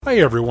Hi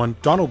everyone,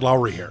 Donald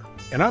Lowry here,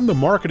 and I'm the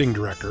marketing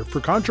director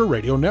for Contra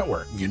Radio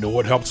Network. You know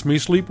what helps me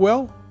sleep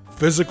well?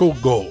 Physical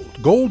gold.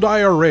 Gold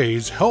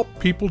IRAs help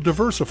people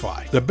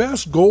diversify. The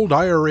best gold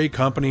IRA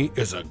company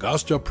is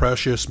Augusta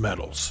Precious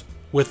Metals,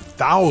 with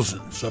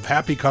thousands of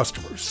happy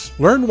customers.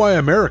 Learn why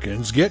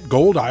Americans get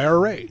gold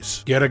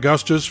IRAs. Get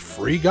Augusta's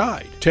free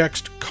guide.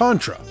 Text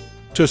CONTRA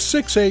to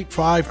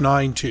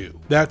 68592.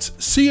 That's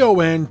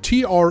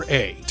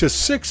CONTRA to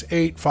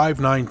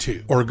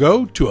 68592. Or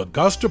go to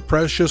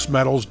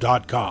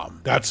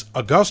AugustaPreciousMetals.com. That's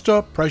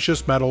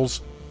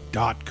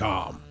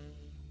AugustaPreciousMetals.com.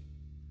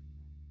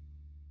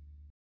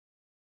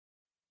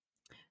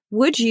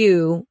 Would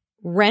you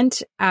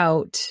rent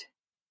out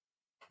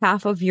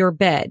half of your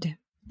bed,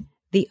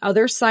 the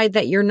other side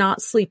that you're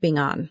not sleeping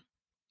on?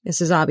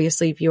 This is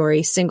obviously if you're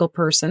a single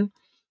person.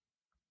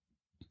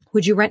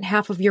 Would you rent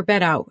half of your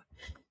bed out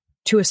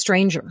to a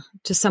stranger,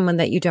 to someone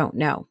that you don't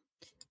know?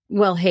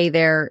 Well, hey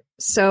there.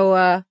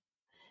 So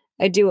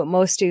I do what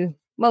most of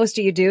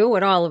you do,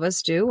 what all of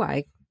us do.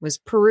 I was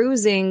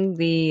perusing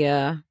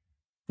the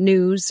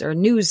news or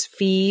news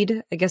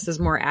feed, I guess is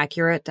more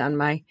accurate, on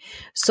my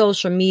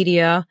social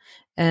media,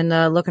 and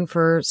looking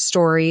for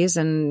stories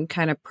and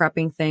kind of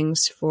prepping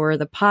things for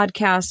the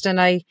podcast.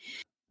 And I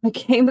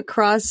came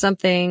across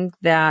something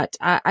that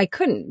I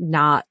couldn't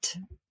not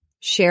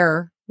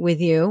share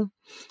with you.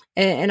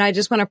 And I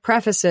just want to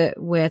preface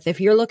it with, if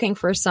you're looking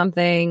for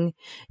something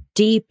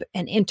deep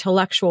and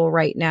intellectual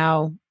right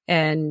now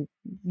and,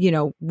 you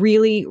know,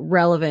 really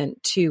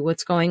relevant to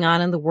what's going on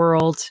in the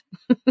world,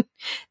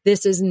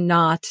 this is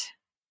not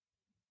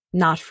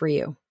for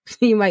you.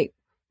 You might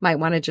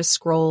want to just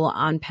scroll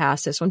on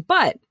past this one.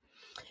 But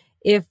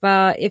if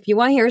you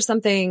want to hear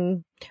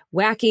something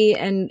wacky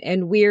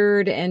and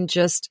weird and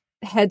just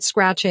head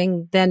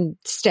scratching, then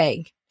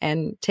stay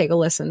and take a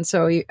listen.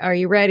 So are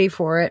you ready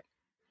for it?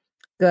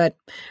 Good.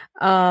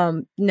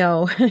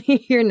 No,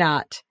 you're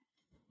not.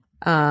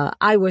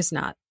 I was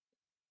not.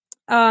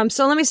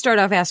 So let me start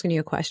off asking you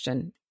a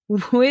question.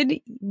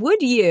 Would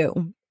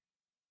you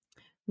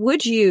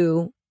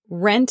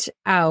rent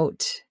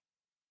out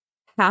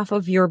half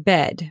of your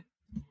bed,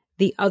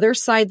 the other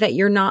side that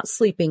you're not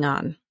sleeping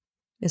on?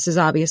 This is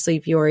obviously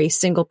if you're a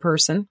single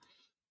person.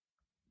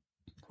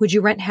 Would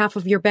you rent half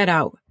of your bed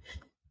out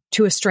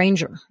to a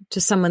stranger, to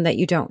someone that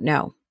you don't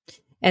know?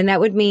 And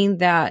that would mean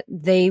that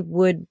they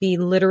would be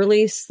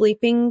literally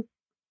sleeping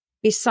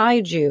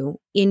beside you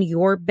in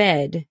your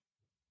bed.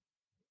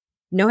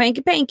 No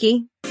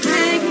hanky-panky.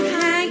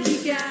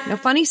 No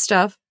funny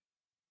stuff.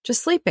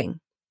 Just sleeping.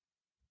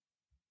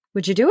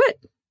 Would you do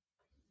it?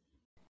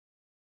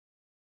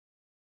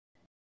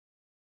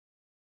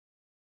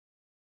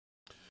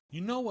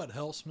 You know what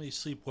helps me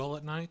sleep well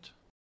at night?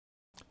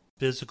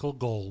 Physical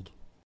gold.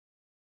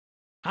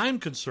 I'm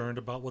concerned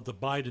about what the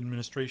Biden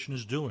administration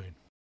is doing,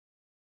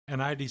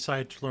 and I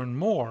decided to learn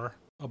more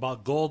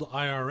about gold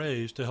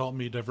IRAs to help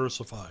me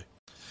diversify.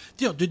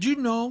 Did you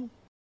know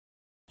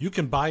you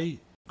can buy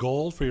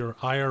gold for your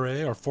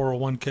IRA or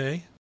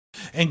 401k?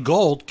 And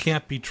gold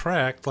can't be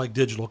tracked like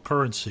digital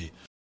currency.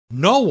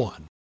 No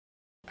one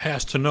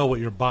has to know what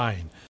you're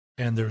buying,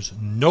 and there's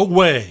no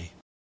way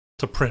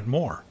to print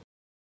more.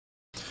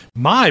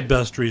 My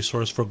best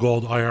resource for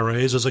gold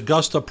IRAs is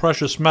Augusta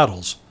Precious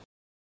Metals.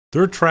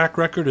 Their track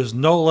record is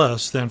no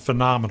less than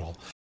phenomenal.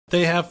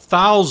 They have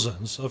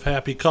thousands of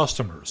happy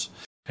customers,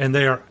 and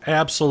they are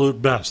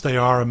absolute best. They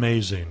are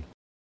amazing.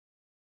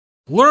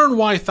 Learn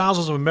why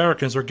thousands of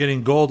Americans are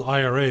getting gold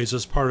IRAs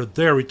as part of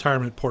their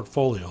retirement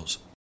portfolios.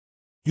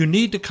 You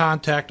need to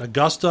contact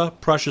Augusta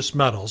Precious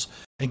Metals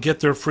and get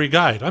their free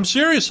guide. I'm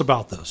serious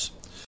about this.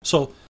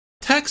 So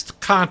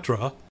text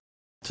CONTRA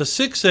to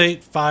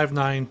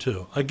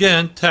 68592.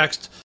 Again,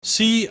 text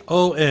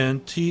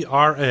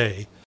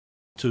CONTRA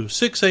to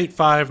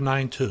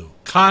 68592.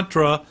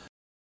 CONTRA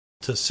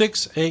to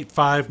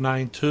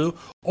 68592,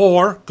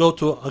 or go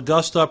to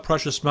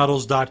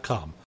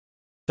AugustaPreciousMetals.com.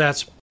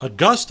 That's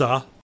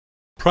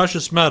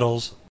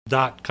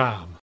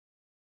AugustaPreciousMetals.com.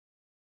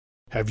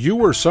 Have you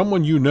or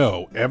someone you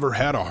know ever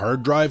had a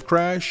hard drive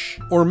crash?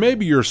 Or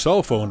maybe your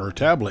cell phone or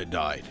tablet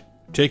died,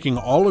 taking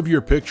all of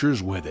your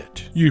pictures with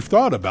it. You've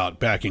thought about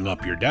backing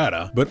up your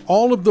data, but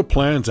all of the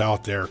plans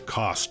out there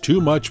cost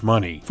too much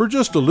money for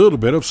just a little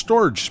bit of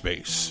storage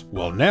space.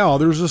 Well, now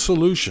there's a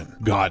solution.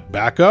 Got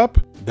Backup?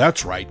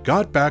 That's right,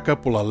 Got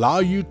Backup will allow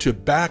you to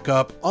back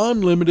up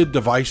unlimited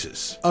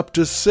devices, up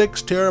to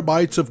 6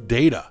 terabytes of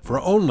data for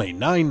only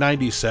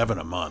 $9.97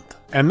 a month.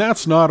 And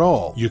that's not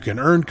all. You can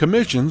earn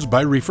commissions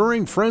by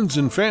referring friends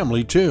and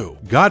family too.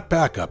 Got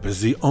Backup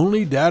is the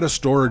only data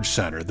storage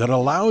center that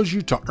allows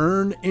you to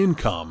earn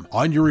income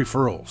on your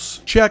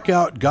referrals. Check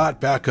out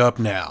Got Backup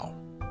now.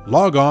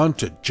 Log on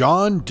to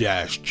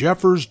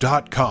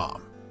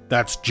john-jeffers.com.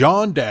 That's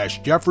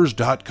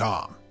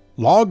john-jeffers.com.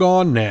 Log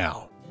on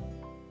now.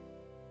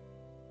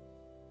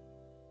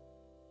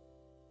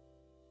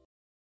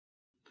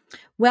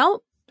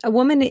 Well, a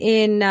woman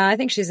in, I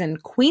think she's in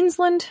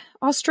Queensland,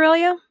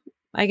 Australia.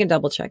 I can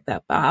double check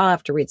that, but I'll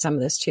have to read some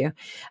of this too.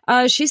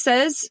 She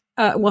says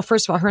well,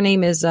 first of all, her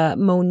name is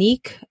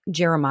Monique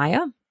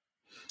Jeremiah.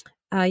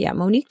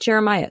 Monique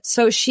Jeremiah.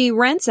 So she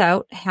rents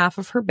out half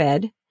of her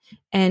bed,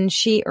 and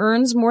she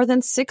earns more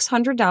than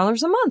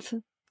 $600 a month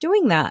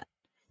doing that.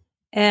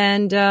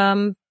 And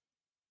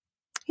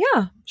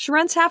she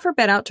rents half her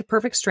bed out to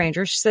perfect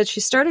strangers. She said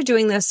she started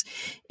doing this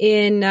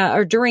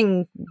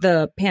during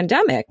the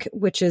pandemic,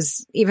 which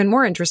is even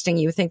more interesting.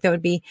 You would think that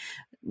would be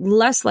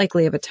less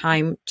likely of a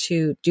time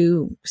to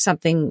do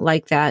something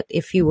like that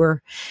if you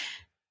were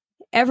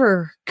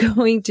ever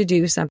going to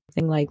do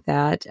something like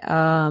that.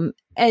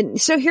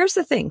 And so here's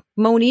the thing.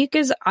 Monique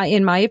is,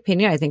 in my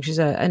opinion, I think she's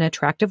an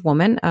attractive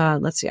woman.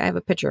 Let's see. I have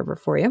a picture of her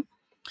for you.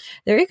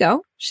 There you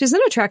go. She's an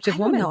attractive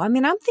woman. I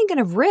mean, I'm thinking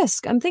of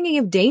risk. I'm thinking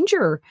of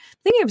danger. I'm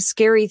thinking of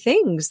scary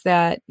things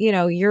that,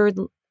 you're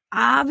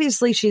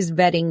obviously she's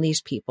vetting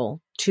these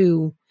people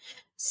to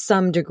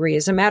some degree.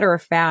 As a matter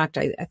of fact,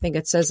 I think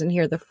it says in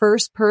here, the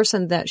first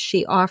person that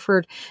she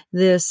offered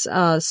this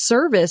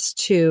service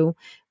to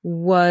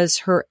was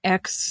her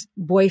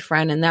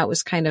ex-boyfriend. And that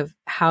was kind of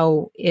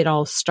how it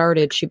all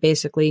started. She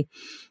basically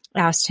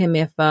asked him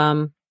if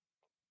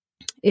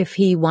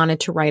he wanted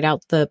to write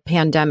out the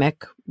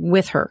pandemic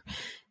with her,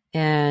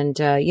 and,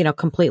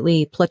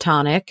 completely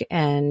platonic,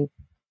 and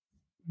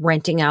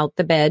renting out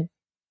the bed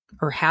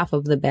or half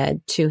of the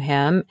bed to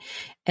him.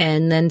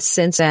 And then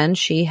since then,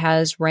 she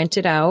has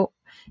rented out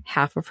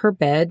half of her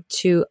bed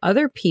to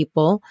other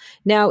people.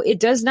 Now, it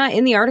does not,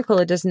 in the article,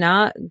 it does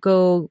not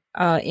go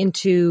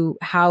into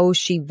how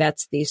she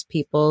vets these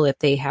people, if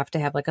they have to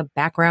have like a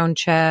background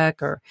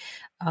check, or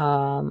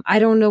I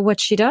don't know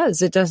what she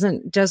does. It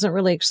doesn't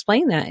really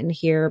explain that in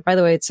here. By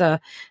the way, it's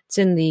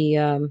in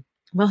the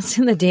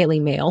Daily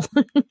Mail.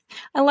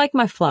 I like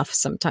my fluff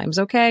sometimes.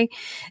 Okay.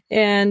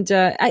 And,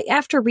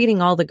 after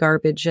reading all the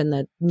garbage and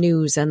the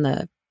news and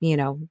the,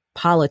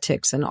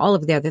 politics and all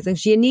of the other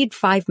things, you need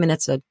 5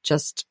 minutes of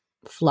just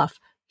fluff.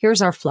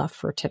 Here's our fluff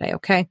for today.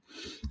 Okay.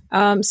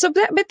 But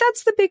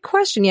that's the big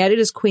question. Yeah, it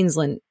is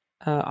Queensland,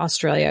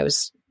 Australia. I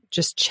was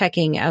just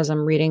checking as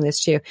I'm reading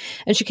this to you,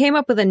 and she came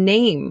up with a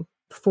name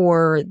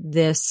for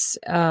this,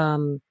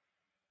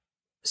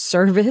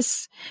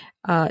 service.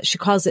 She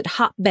calls it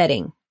hot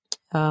bedding.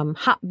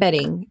 Hot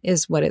bedding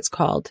is what it's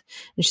called.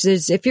 And she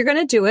says, if you're going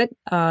to do it,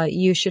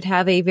 you should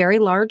have a very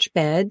large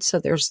bed, so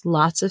there's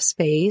lots of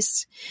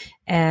space,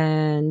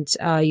 and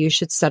you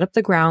should set up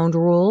the ground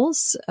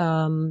rules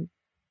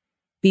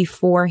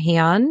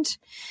beforehand.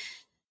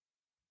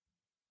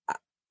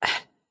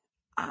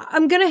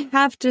 I'm going to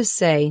have to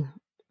say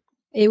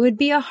it would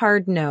be a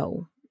hard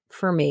no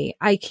for me.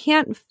 I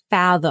can't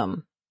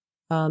fathom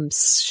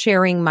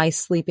sharing my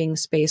sleeping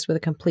space with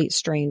a complete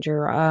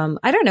stranger.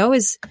 I don't know.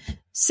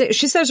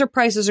 She says her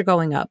prices are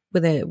going up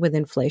with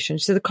inflation.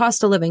 So the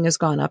cost of living has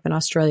gone up in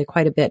Australia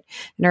quite a bit,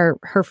 and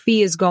her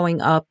fee is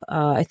going up.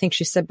 I think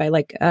she said by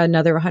like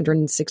another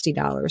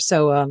 $160.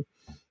 So,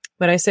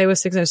 what I say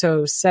was $600,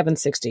 so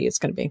 $760. It's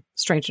going to be a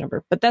strange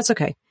number, but that's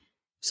okay.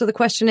 So the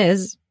question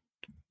is,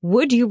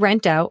 would you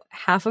rent out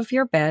half of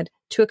your bed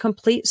to a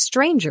complete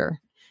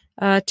stranger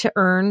to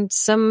earn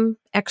some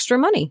extra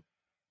money?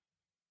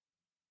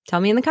 Tell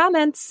me in the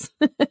comments.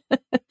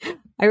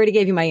 I already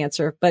gave you my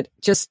answer, but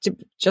just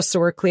so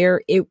we're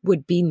clear, it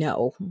would be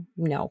no.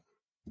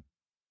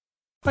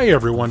 Hey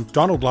everyone,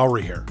 Donald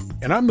Lowry here,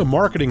 and I'm the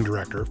marketing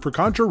director for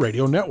Contra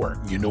Radio Network.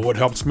 You know what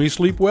helps me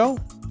sleep well?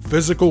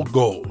 Physical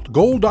gold.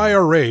 Gold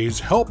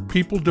IRAs help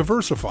people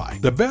diversify.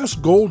 The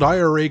best gold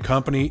IRA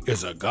company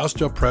is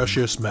Augusta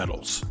Precious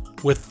Metals,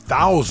 with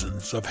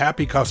thousands of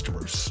happy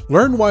customers.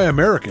 Learn why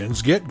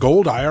Americans get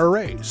gold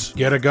IRAs.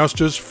 Get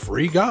Augusta's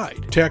free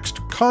guide. Text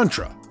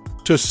CONTRA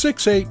to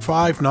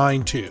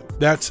 68592.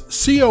 That's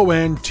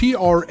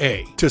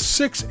CONTRA to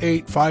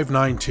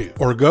 68592.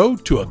 Or go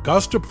to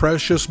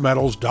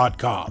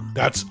AugustaPreciousMetals.com.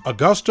 That's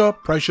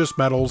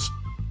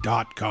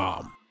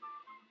AugustaPreciousMetals.com.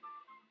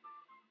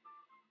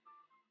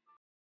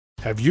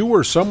 Have you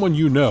or someone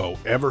you know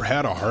ever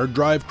had a hard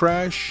drive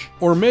crash?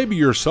 Or maybe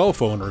your cell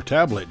phone or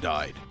tablet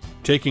died,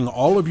 taking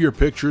all of your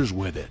pictures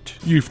with it.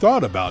 You've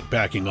thought about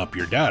backing up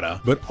your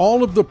data, but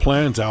all of the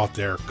plans out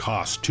there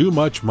cost too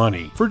much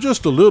money for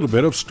just a little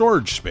bit of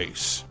storage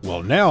space.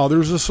 Well, now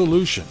there's a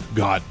solution.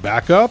 Got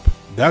Backup?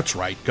 That's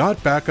right,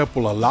 Got Backup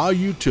will allow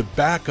you to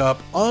back up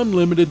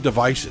unlimited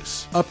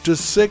devices, up to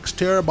 6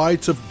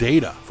 terabytes of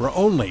data for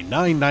only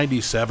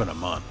 $9.97 a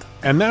month.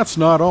 And that's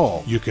not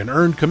all. You can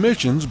earn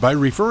commissions by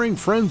referring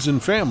friends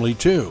and family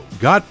too.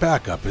 Got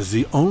Backup is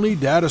the only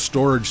data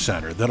storage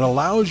center that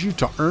allows you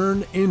to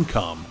earn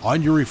income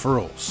on your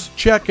referrals.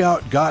 Check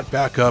out Got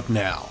Backup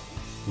now.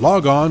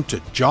 Log on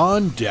to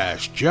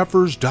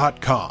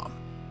john-jeffers.com.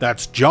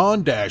 That's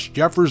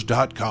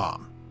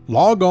john-jeffers.com.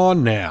 Log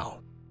on now.